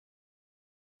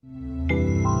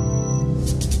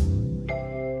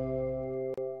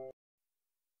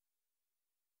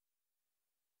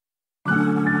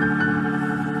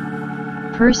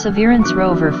Perseverance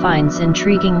rover finds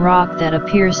intriguing rock that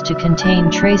appears to contain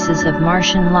traces of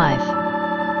Martian life.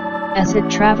 As it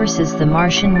traverses the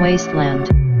Martian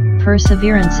wasteland,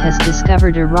 Perseverance has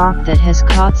discovered a rock that has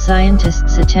caught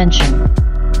scientists' attention.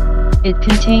 It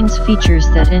contains features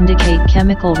that indicate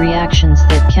chemical reactions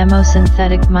that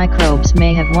chemosynthetic microbes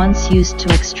may have once used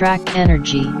to extract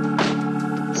energy.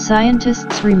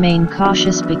 Scientists remain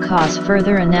cautious because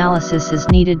further analysis is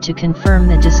needed to confirm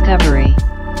the discovery.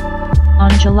 On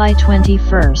July 21,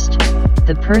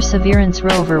 the Perseverance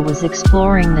rover was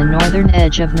exploring the northern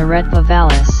edge of Neretva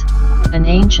Vallis, an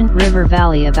ancient river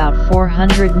valley about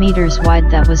 400 meters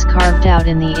wide that was carved out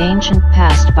in the ancient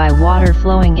past by water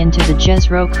flowing into the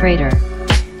Jezero crater.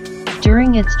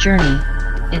 During its journey,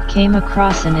 it came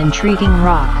across an intriguing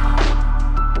rock.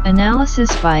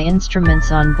 Analysis by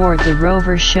instruments on board the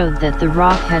rover showed that the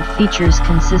rock had features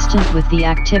consistent with the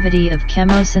activity of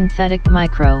chemosynthetic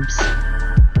microbes.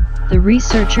 The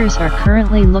researchers are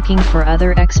currently looking for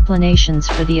other explanations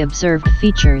for the observed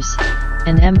features,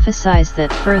 and emphasize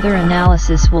that further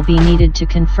analysis will be needed to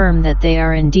confirm that they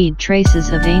are indeed traces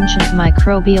of ancient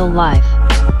microbial life.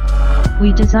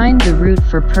 We designed the route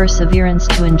for Perseverance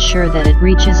to ensure that it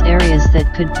reaches areas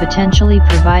that could potentially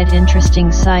provide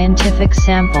interesting scientific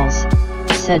samples,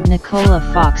 said Nicola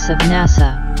Fox of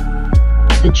NASA.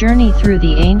 The journey through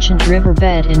the ancient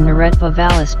riverbed in Neretva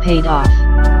Vallis paid off.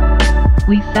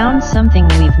 We found something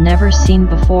we've never seen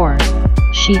before,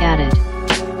 she added.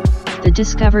 The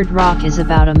discovered rock is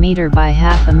about 1 meter by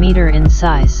half a meter in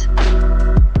size.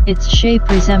 Its shape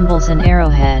resembles an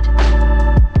arrowhead.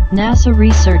 NASA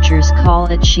researchers call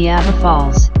it Chiava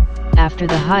Falls, after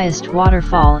the highest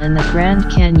waterfall in the Grand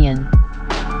Canyon.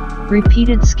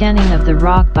 Repeated scanning of the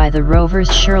rock by the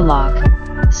rover's Sherlock,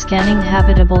 scanning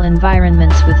habitable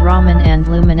environments with Raman and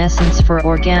luminescence for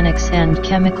organics and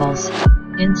chemicals,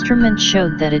 instrument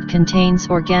showed that it contains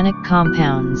organic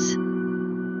compounds.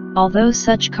 Although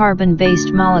such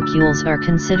carbon-based molecules are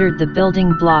considered the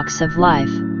building blocks of life,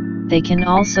 they can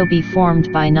also be formed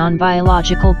by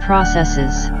non-biological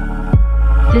processes.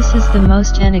 This is the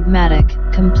most enigmatic,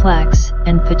 complex,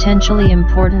 and potentially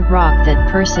important rock that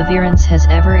Perseverance has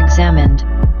ever examined,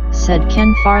 said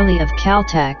Ken Farley of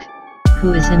Caltech,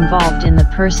 who is involved in the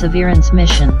Perseverance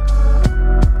mission.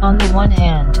 On the one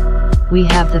hand, we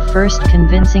have the first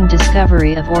convincing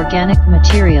discovery of organic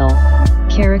material,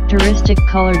 characteristic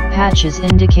colored patches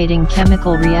indicating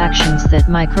chemical reactions that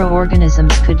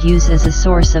microorganisms could use as a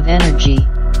source of energy.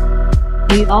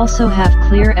 We also have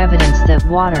clear evidence that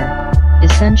water,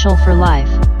 essential for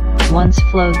life, once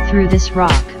flowed through this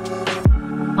rock.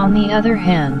 On the other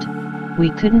hand, we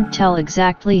couldn't tell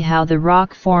exactly how the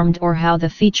rock formed or how the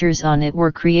features on it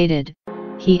were created,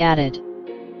 he added.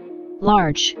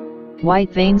 Large,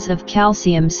 white veins of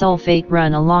calcium sulfate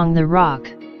run along the rock.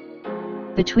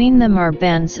 Between them are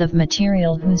bands of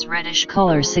material whose reddish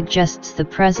color suggests the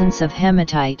presence of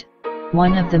hematite,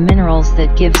 one of the minerals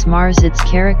that gives Mars its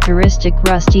characteristic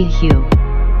rusty hue.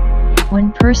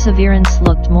 When Perseverance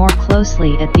looked more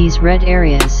closely at these red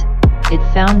areas, it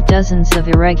found dozens of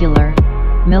irregular,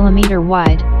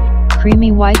 millimeter-wide,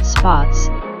 creamy white spots,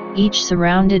 each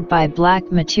surrounded by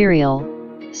black material,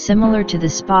 similar to the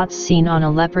spots seen on a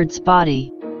leopard's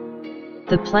body.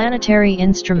 The Planetary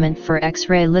Instrument for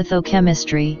X-ray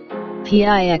Lithochemistry,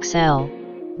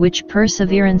 PIXL, which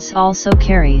Perseverance also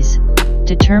carries,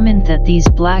 determined that these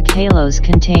black halos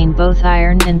contain both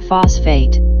iron and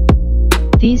phosphate.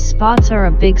 These spots are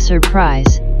a big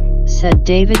surprise, said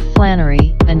David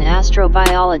Flannery, an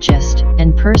astrobiologist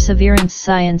and Perseverance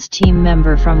science team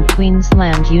member from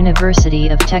Queensland University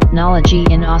of Technology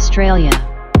in Australia.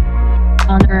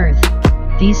 On Earth,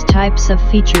 these types of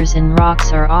features in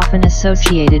rocks are often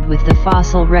associated with the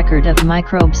fossil record of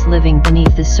microbes living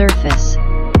beneath the surface,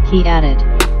 he added.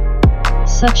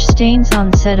 Such stains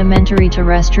on sedimentary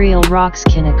terrestrial rocks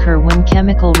can occur when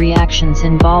chemical reactions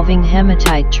involving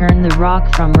hematite turn the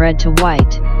rock from red to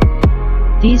white.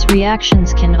 These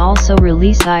reactions can also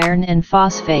release iron and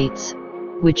phosphates,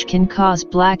 which can cause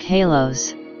black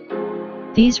halos.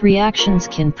 These reactions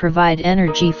can provide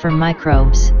energy for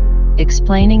microbes,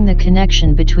 explaining the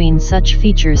connection between such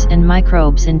features and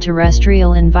microbes in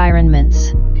terrestrial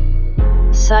environments.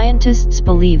 Scientists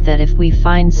believe that if we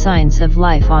find signs of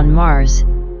life on Mars,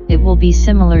 it will be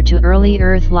similar to early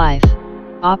Earth life,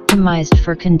 optimized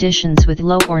for conditions with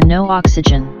low or no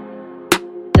oxygen.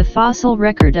 The fossil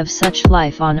record of such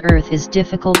life on Earth is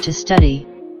difficult to study.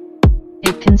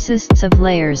 It consists of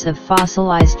layers of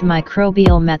fossilized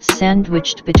microbial mats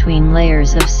sandwiched between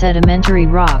layers of sedimentary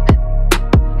rock.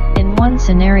 In one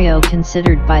scenario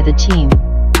considered by the team,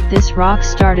 this rock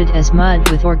started as mud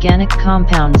with organic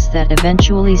compounds that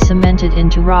eventually cemented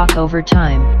into rock over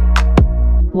time.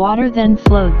 Water then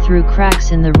flowed through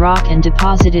cracks in the rock and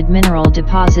deposited mineral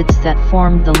deposits that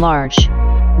formed the large,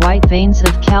 white veins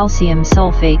of calcium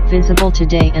sulfate visible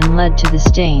today and led to the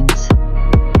stains.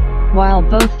 While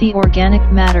both the organic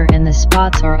matter and the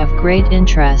spots are of great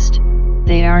interest,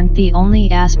 they aren't the only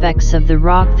aspects of the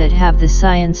rock that have the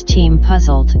science team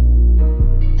puzzled.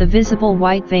 The visible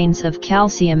white veins of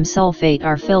calcium sulfate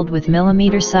are filled with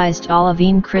millimeter-sized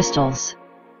olivine crystals.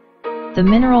 The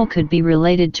mineral could be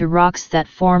related to rocks that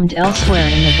formed elsewhere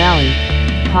in the valley,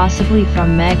 possibly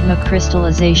from magma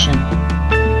crystallization.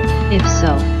 If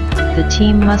so, the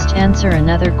team must answer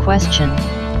another question: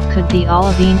 could the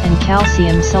olivine and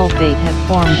calcium sulfate have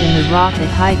formed in the rock at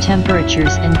high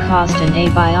temperatures and caused an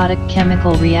abiotic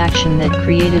chemical reaction that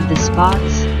created the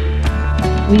spots?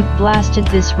 We've blasted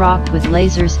this rock with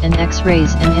lasers and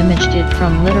X-rays and imaged it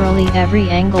from literally every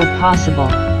angle possible.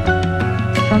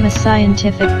 From a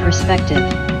scientific perspective,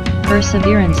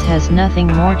 Perseverance has nothing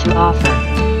more to offer.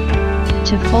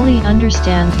 To fully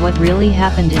understand what really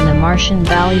happened in the Martian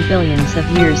Valley billions of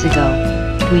years ago,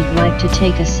 we'd like to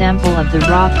take a sample of the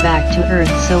rock back to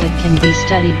Earth so it can be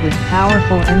studied with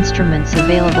powerful instruments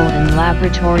available in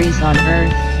laboratories on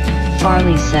Earth,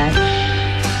 Farley said.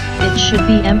 It should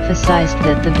be emphasized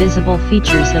that the visible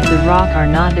features of the rock are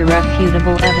not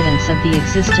irrefutable evidence of the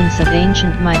existence of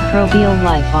ancient microbial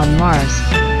life on Mars,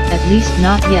 at least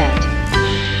not yet.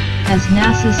 As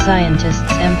NASA's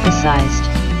scientists emphasized,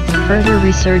 further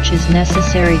research is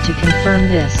necessary to confirm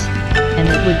this, and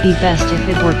it would be best if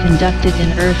it were conducted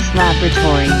in Earth's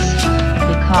laboratories,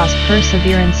 because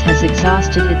Perseverance has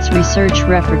exhausted its research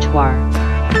repertoire.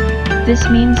 This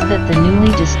means that the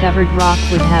newly discovered rock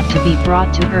would have to be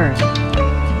brought to Earth.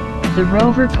 The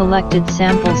rover collected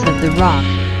samples of the rock,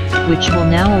 which will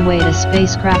now await a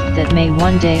spacecraft that may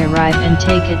one day arrive and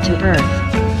take it to Earth.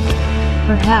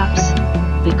 Perhaps,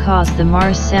 because the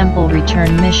Mars sample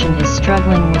return mission is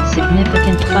struggling with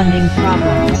significant funding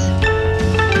problems.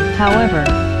 However,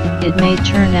 it may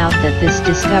turn out that this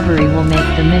discovery will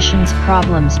make the mission's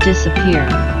problems disappear.